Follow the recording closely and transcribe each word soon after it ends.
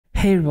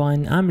Hey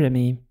everyone, I'm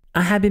Remyie.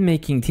 I have been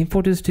making Team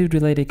Fortress 2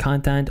 related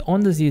content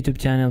on this YouTube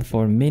channel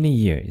for many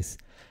years.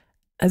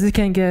 As you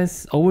can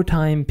guess, over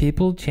time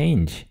people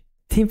change.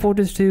 Team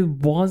Fortress 2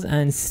 was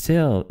and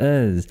still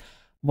is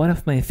one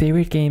of my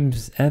favorite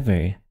games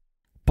ever.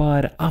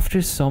 But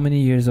after so many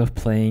years of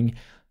playing,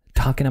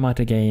 talking about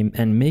the game,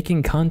 and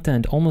making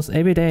content almost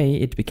every day,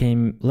 it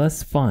became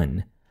less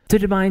fun. To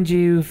remind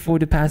you, for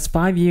the past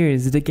 5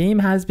 years, the game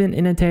has been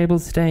in a terrible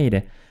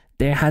state.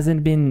 There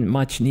hasn't been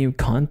much new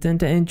content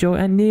to enjoy,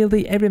 and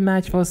nearly every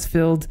match was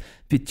filled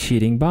with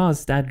cheating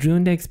bots that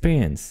ruined the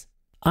experience.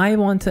 I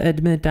want to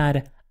admit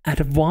that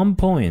at one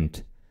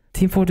point,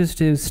 Team Fortress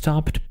 2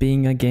 stopped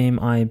being a game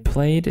I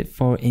played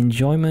for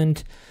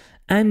enjoyment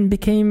and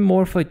became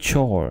more of a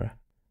chore.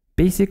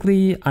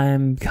 Basically, I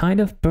am kind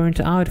of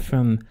burnt out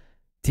from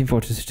Team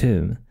Fortress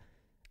 2.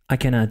 I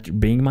cannot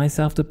bring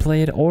myself to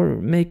play it or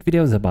make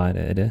videos about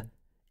it.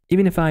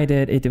 Even if I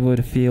did, it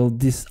would feel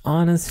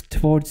dishonest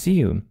towards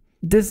you.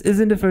 This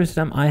isn't the first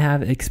time I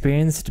have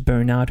experienced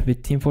burnout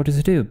with Team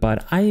Fortress 2,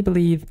 but I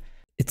believe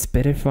it's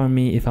better for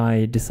me if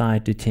I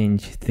decide to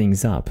change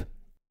things up.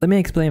 Let me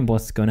explain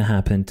what's gonna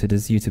happen to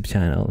this YouTube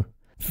channel.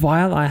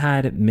 While I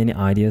had many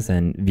ideas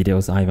and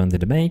videos I wanted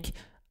to make,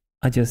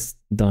 I just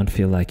don't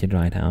feel like it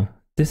right now.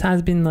 This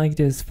has been like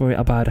this for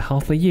about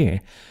half a year,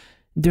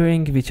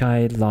 during which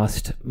I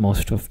lost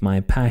most of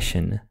my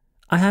passion.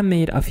 I have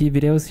made a few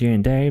videos here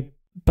and there,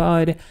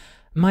 but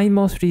my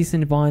most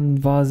recent one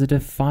was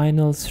the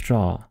final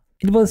straw.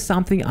 It was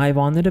something I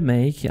wanted to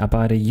make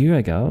about a year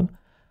ago,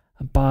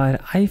 but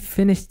I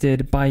finished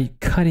it by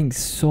cutting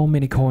so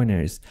many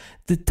corners.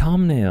 The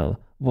thumbnail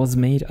was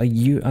made a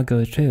year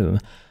ago too.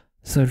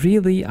 So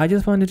really, I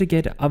just wanted to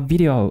get a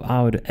video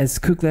out as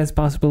quickly as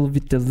possible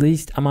with the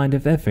least amount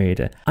of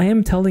effort. I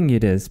am telling you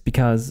this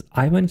because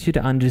I want you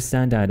to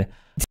understand that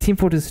Team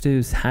Fortress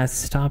 2 has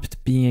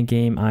stopped being a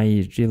game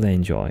I really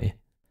enjoy.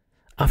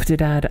 After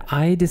that,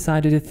 I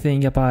decided to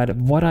think about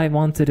what I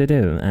wanted to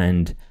do,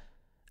 and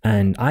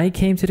I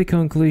came to the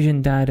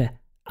conclusion that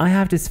I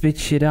have to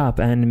switch it up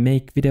and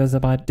make videos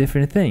about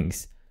different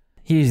things.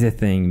 Here's the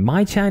thing,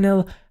 my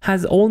channel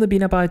has only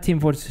been about Team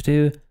Fortress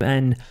 2,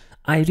 and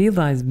I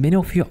realize many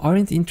of you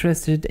aren't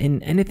interested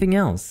in anything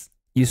else.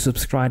 You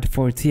subscribed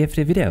for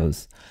TFT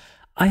videos.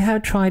 I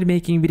have tried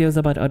making videos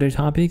about other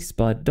topics,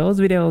 but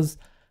those videos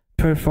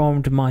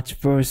performed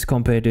much worse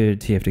compared to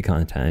TFT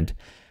content.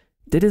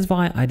 That is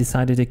why I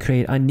decided to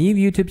create a new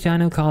YouTube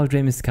channel called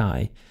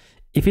Remyie.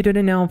 If you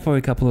didn't know, for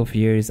a couple of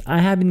years, I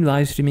have been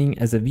live streaming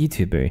as a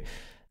VTuber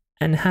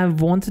and have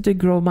wanted to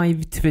grow my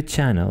Twitch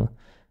channel.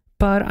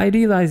 But I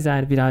realized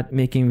that without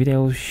making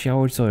videos,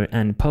 shorts,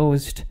 and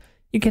posts,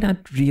 you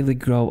cannot really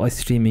grow a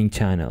streaming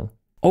channel.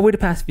 Over the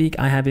past week,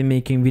 I have been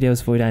making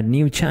videos for that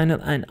new channel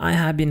and I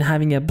have been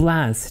having a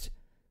blast.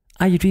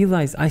 I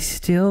realized I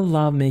still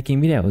love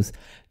making videos.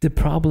 The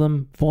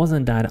problem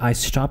wasn't that I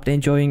stopped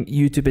enjoying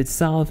YouTube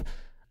itself.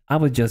 I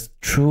was just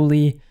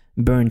truly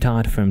burnt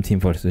out from Team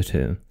Fortress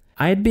 2.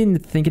 I had been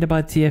thinking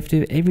about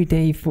TF2 every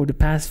day for the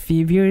past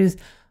few years,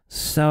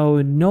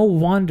 so no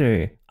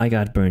wonder I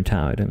got burnt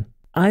out.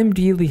 I'm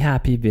really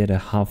happy with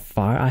how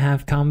far I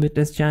have come with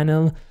this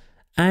channel,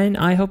 and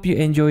I hope you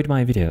enjoyed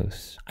my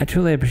videos. I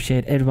truly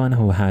appreciate everyone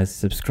who has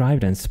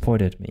subscribed and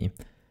supported me.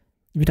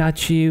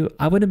 Without you,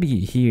 I wouldn't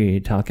be here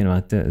talking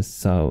about this,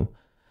 so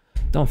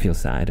don't feel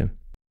sad.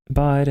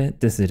 But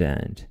this is the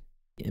end.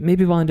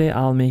 Maybe one day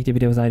I'll make the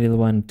videos I really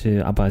want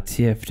to about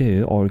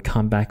TF2 or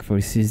come back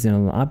for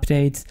seasonal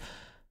updates.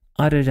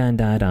 Other than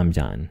that, I'm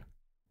done.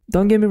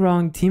 Don't get me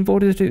wrong, Team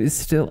Fortress 2 is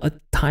still a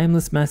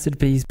timeless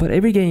masterpiece, but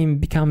every game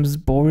becomes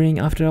boring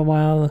after a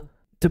while.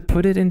 To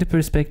put it into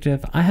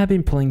perspective, I have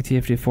been playing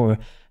TF2 for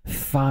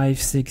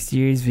 5-6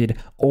 years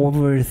with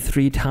over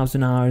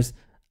 3,000 hours.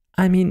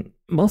 I mean,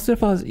 most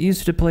of us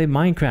used to play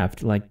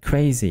Minecraft like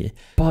crazy,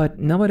 but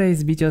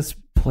nowadays we just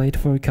play it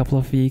for a couple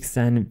of weeks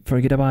and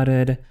forget about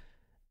it.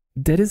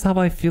 That is how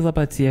I feel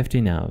about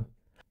TFT now.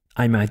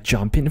 I might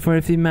jump in for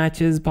a few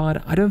matches,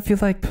 but I don't feel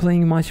like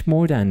playing much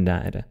more than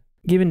that.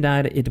 Given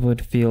that, it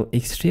would feel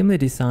extremely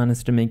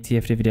dishonest to make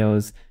TFT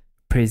videos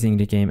praising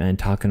the game and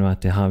talking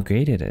about how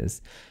great it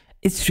is.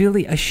 It's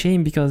really a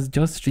shame because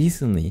just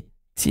recently,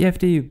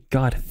 TFT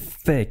got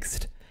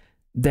fixed.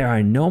 There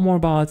are no more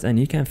bots and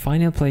you can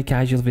finally play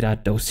casual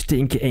without those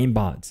stinky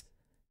aimbots.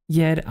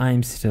 Yet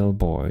I'm still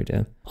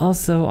bored.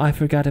 Also, I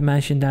forgot to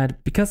mention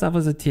that because I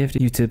was a TF2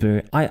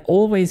 YouTuber, I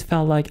always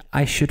felt like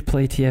I should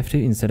play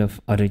TF2 instead of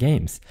other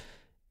games.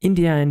 In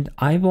the end,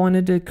 I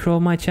wanted to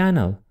grow my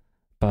channel,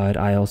 but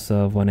I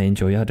also want to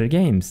enjoy other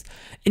games.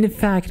 In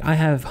fact, I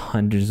have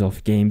hundreds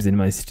of games in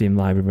my Steam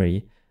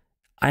library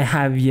I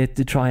have yet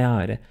to try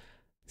out.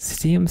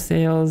 Steam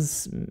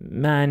sales,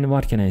 man,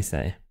 what can I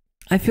say?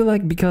 I feel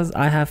like because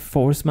I have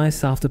forced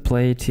myself to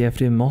play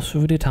TF2 most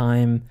of the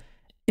time,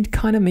 it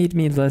kind of made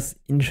me less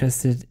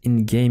interested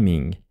in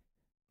gaming.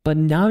 But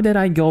now that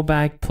I go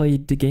back play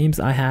the games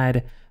I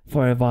had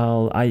for a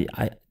while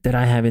that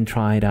I haven't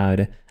tried out,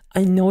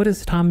 I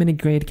noticed how many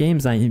great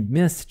games I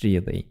missed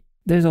really.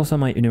 There's also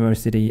my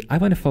university. I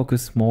want to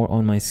focus more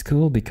on my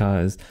school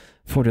because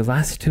for the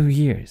last 2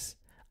 years.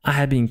 I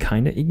have been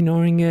kind of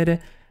ignoring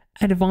it.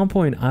 At one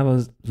point, I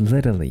was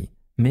literally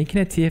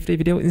making a TFT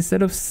video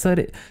instead of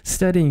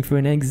studying for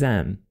an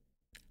exam.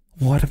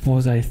 What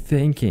was I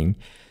thinking?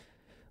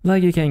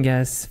 Like you can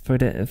guess, for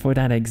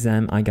that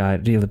exam, I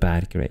got really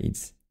bad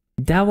grades.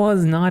 That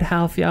was not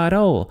healthy at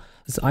all.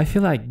 So I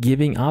feel like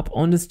giving up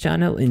on this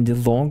channel in the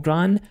long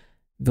run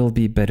will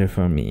be better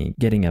for me,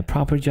 getting a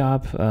proper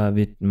job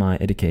with my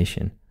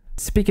education.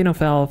 Speaking of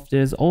health,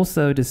 there's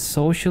also the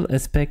social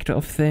aspect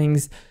of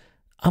things.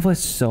 I was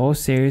so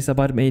serious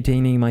about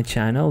maintaining my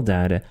channel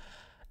that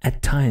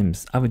at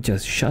times I would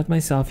just shut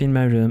myself in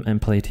my room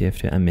and play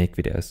TFT and make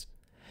videos.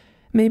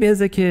 Maybe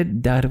as a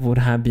kid that would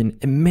have been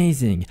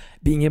amazing,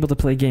 being able to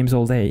play games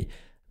all day.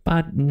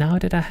 But now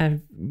that I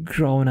have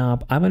grown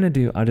up, I want to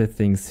do other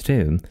things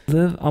too.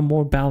 Live a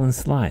more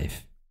balanced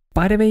life.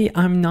 By the way,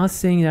 I'm not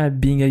saying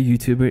that being a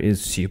YouTuber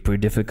is super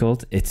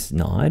difficult. It's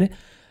not.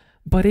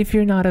 But if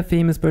you're not a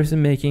famous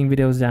person making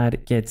videos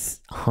that gets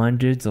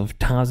hundreds of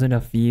thousands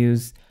of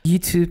views,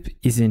 YouTube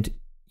isn't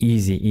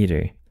easy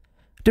either.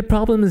 The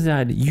problem is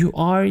that you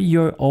are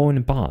your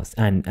own boss,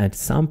 and at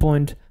some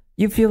point,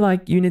 you feel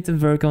like you need to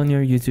work on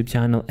your YouTube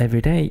channel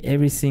every day,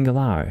 every single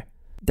hour.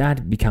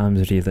 That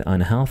becomes really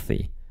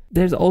unhealthy.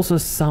 There's also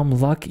some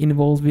luck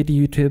involved with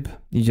YouTube.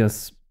 You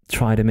just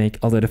try to make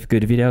a lot of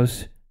good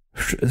videos,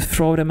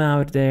 throw them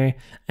out there,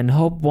 and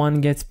hope one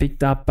gets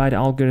picked up by the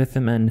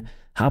algorithm and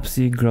helps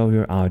you grow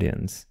your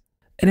audience.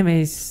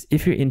 Anyways,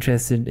 if you're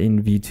interested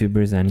in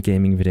VTubers and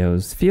gaming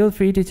videos, feel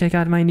free to check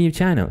out my new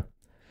channel.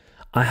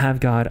 I have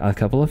got a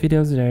couple of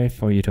videos there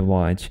for you to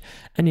watch,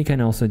 and you can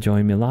also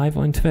join me live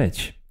on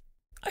Twitch.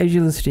 I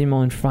usually stream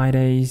on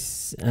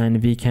Fridays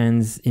and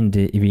weekends in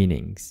the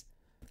evenings.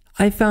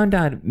 I found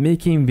that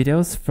making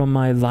videos from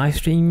my live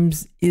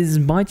streams is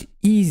much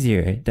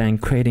easier than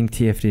creating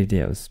TFT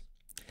videos.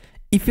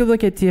 If you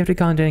look at TFT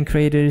content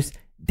creators,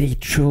 they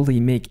truly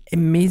make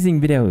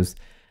amazing videos,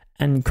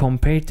 and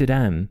compared to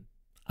them,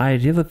 I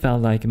really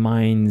felt like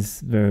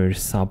mines were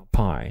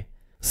subpar.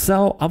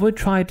 So I would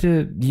try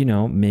to,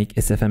 make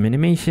SFM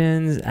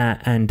animations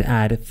and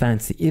add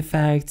fancy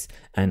effects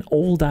and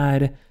all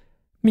that.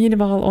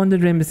 Meanwhile, on the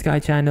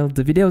Remyie channel,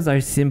 the videos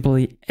are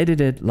simply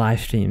edited live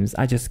streams.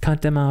 I just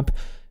cut them up,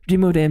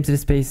 remove the empty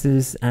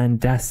spaces,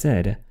 and that's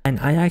it. And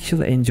I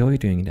actually enjoy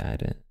doing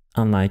that,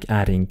 unlike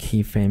adding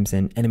keyframes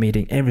and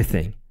animating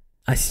everything.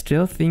 I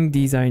still think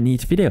these are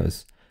neat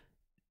videos.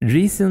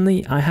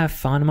 Recently, I have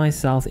found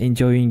myself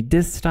enjoying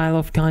this style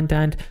of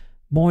content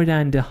more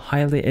than the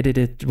highly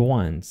edited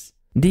ones.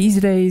 These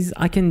days,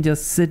 I can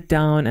just sit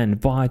down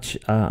and watch,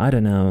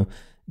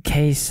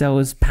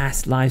 Queso's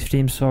past live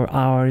streams for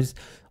hours,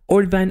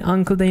 or when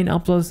Uncle Dane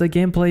uploads a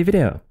gameplay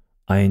video.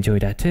 I enjoy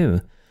that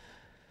too.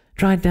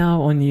 Right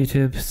now on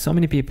YouTube, so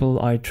many people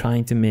are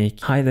trying to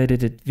make highly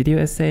edited video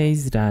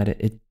essays that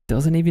it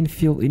doesn't even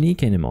feel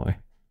unique anymore.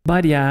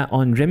 But yeah,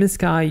 on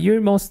Remyie,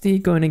 you're mostly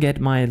going to get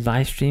my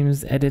live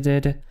streams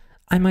edited.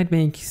 I might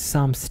make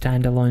some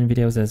standalone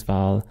videos as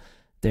well.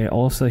 They're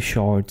also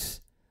shorts.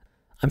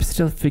 I'm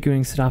still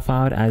figuring stuff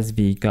out as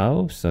we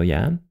go, so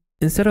yeah.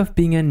 Instead of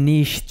being a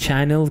niche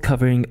channel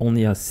covering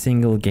only a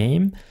single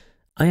game,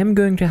 I am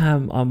going to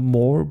have a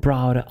more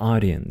broad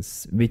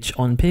audience, which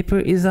on paper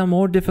is a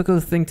more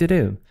difficult thing to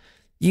do.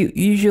 You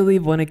usually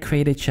want to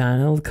create a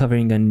channel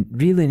covering a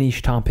really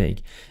niche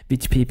topic,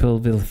 which people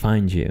will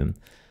find you.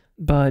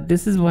 But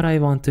this is what I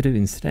want to do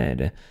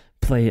instead.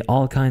 Play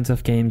all kinds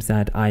of games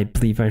that I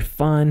believe are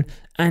fun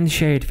and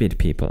share it with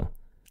people.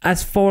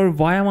 As for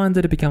why I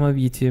wanted to become a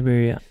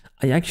VTuber,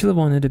 I actually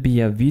wanted to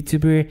be a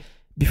VTuber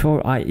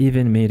before I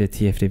even made a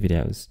TFT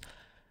videos.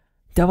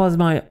 That was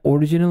my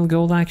original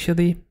goal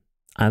actually.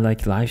 I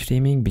like live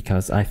streaming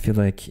because I feel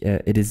like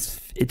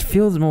it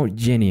feels more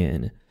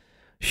genuine,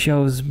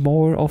 shows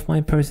more of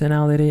my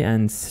personality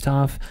and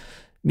stuff.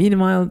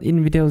 Meanwhile,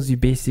 in videos you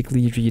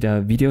basically read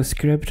a video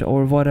script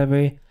or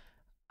whatever.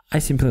 I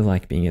simply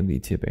like being a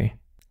VTuber.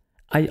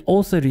 I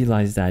also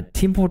realized that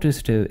Team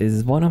Fortress 2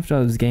 is one of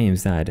those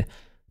games that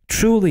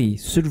truly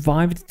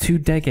survived 2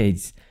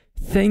 decades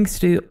thanks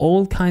to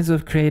all kinds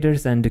of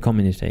creators and the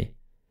community.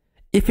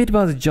 If it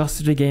was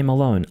just the game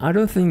alone, I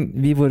don't think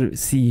we would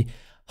see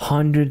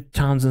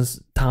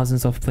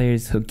thousands of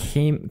players who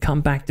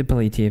come back to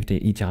play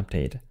TFT each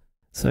update.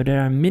 So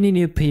there are many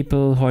new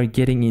people who are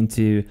getting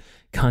into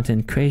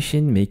content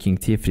creation, making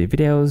TFT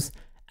videos.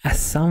 As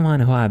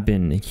someone who have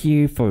been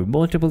here for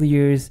multiple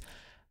years,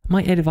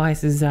 my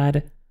advice is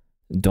that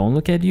don't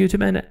look at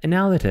YouTube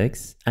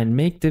analytics and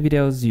make the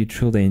videos you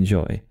truly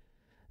enjoy.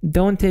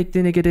 Don't take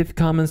the negative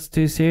comments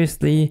too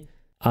seriously.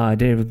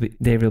 There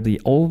will be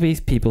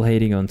always people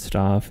hating on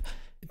stuff.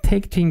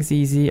 Take things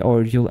easy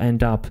or you'll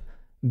end up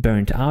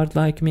burnt out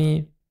like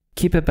me.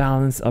 Keep a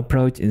balanced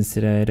approach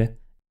instead.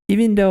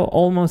 Even though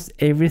almost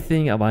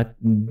everything about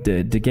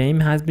the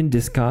game has been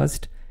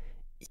discussed,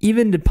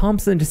 even the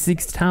Pumpson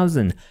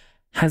 6000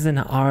 has an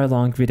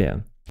hour-long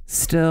video.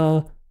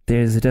 Still,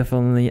 there's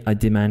definitely a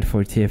demand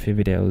for TFT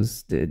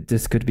videos.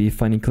 This could be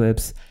funny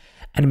clips,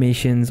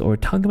 animations, or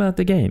talk about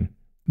the game.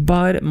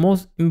 But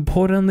most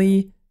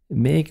importantly,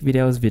 make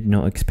videos with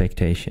no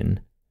expectation.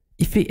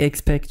 If you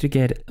expect to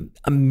get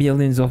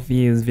millions of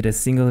views with a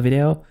single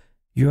video,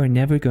 you are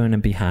never going to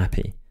be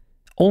happy.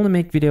 Only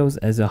make videos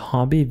as a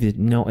hobby with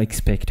no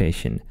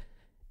expectation.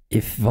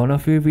 If one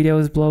of your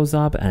videos blows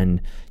up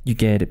and you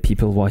get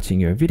people watching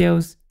your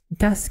videos,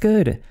 that's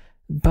good.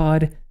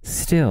 But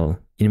still,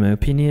 in my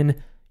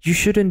opinion, you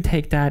shouldn't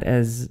take that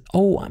as,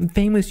 oh, I'm a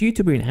famous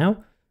YouTuber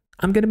now.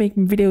 I'm gonna make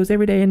videos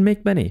every day and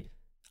make money.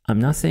 I'm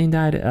not saying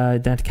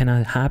that that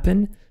cannot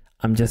happen.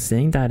 I'm just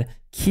saying that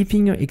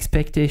keeping your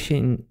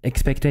expectation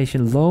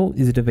low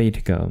is the way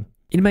to go.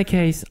 In my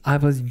case, I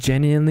was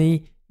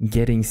genuinely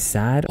getting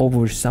sad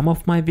over some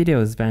of my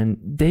videos when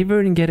they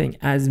weren't getting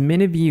as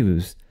many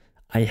views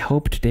I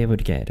hoped they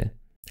would get.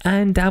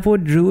 And that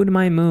would ruin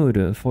my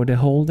mood for the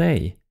whole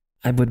day.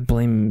 I would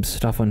blame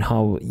stuff on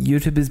how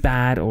YouTube is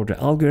bad or the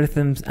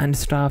algorithms and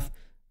stuff.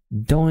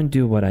 Don't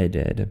do what I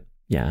did.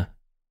 Yeah.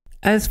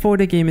 As for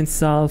the game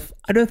itself,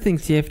 I don't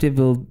think TFT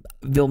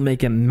will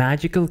make a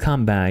magical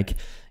comeback,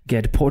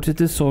 get ported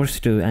to Source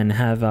 2 and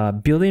have a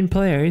billion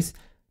players.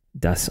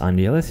 That's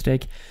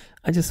unrealistic.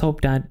 I just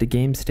hope that the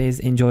game stays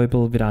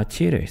enjoyable without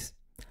cheaters.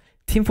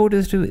 Team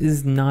Fortress 2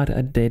 is not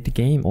a dead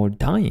game or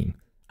dying.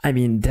 I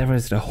mean, there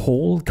was the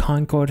whole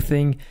Concord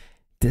thing.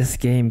 This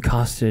game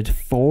costed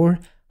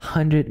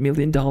 $400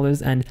 million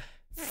and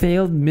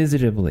failed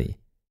miserably.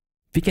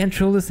 We can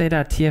truly say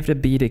that TFT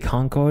beat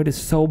Concord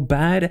so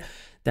bad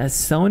that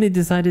Sony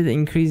decided to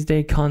increase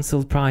their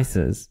console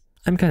prices.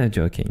 I'm kind of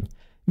joking.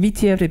 We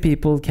TFT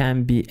people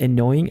can be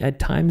annoying at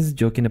times,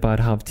 joking about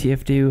how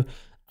TFT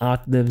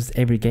outlives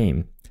every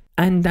game.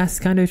 And that's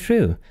kind of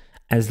true.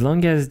 As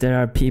long as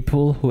there are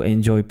people who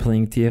enjoy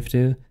playing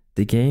TF2,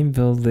 the game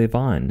will live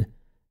on.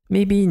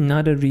 Maybe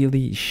not a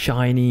really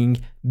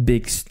shining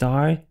big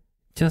star,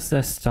 just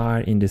a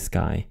star in the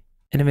sky.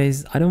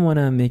 Anyways, I don't want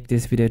to make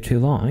this video too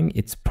long.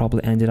 It's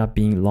probably ended up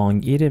being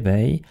long either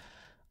way.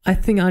 I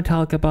think I'll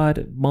talk about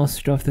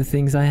most of the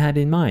things I had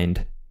in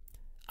mind.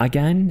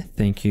 Again,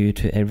 thank you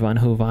to everyone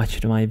who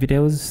watched my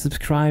videos,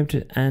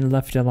 subscribed, and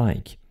left a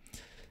like.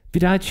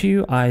 Without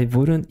you, I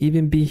wouldn't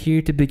even be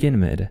here to begin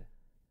with.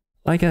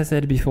 Like I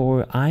said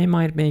before, I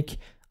might make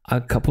a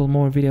couple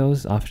more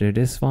videos after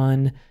this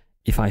one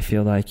if I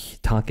feel like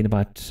talking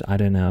about, I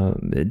don't know,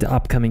 the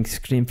upcoming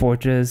Team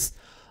Fortress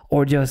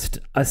or just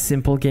a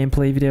simple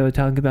gameplay video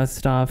talking about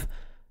stuff,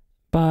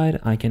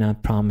 but I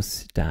cannot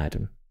promise that.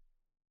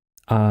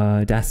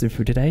 That's it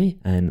for today,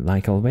 and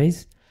like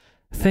always,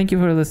 thank you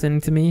for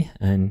listening to me,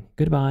 and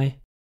goodbye.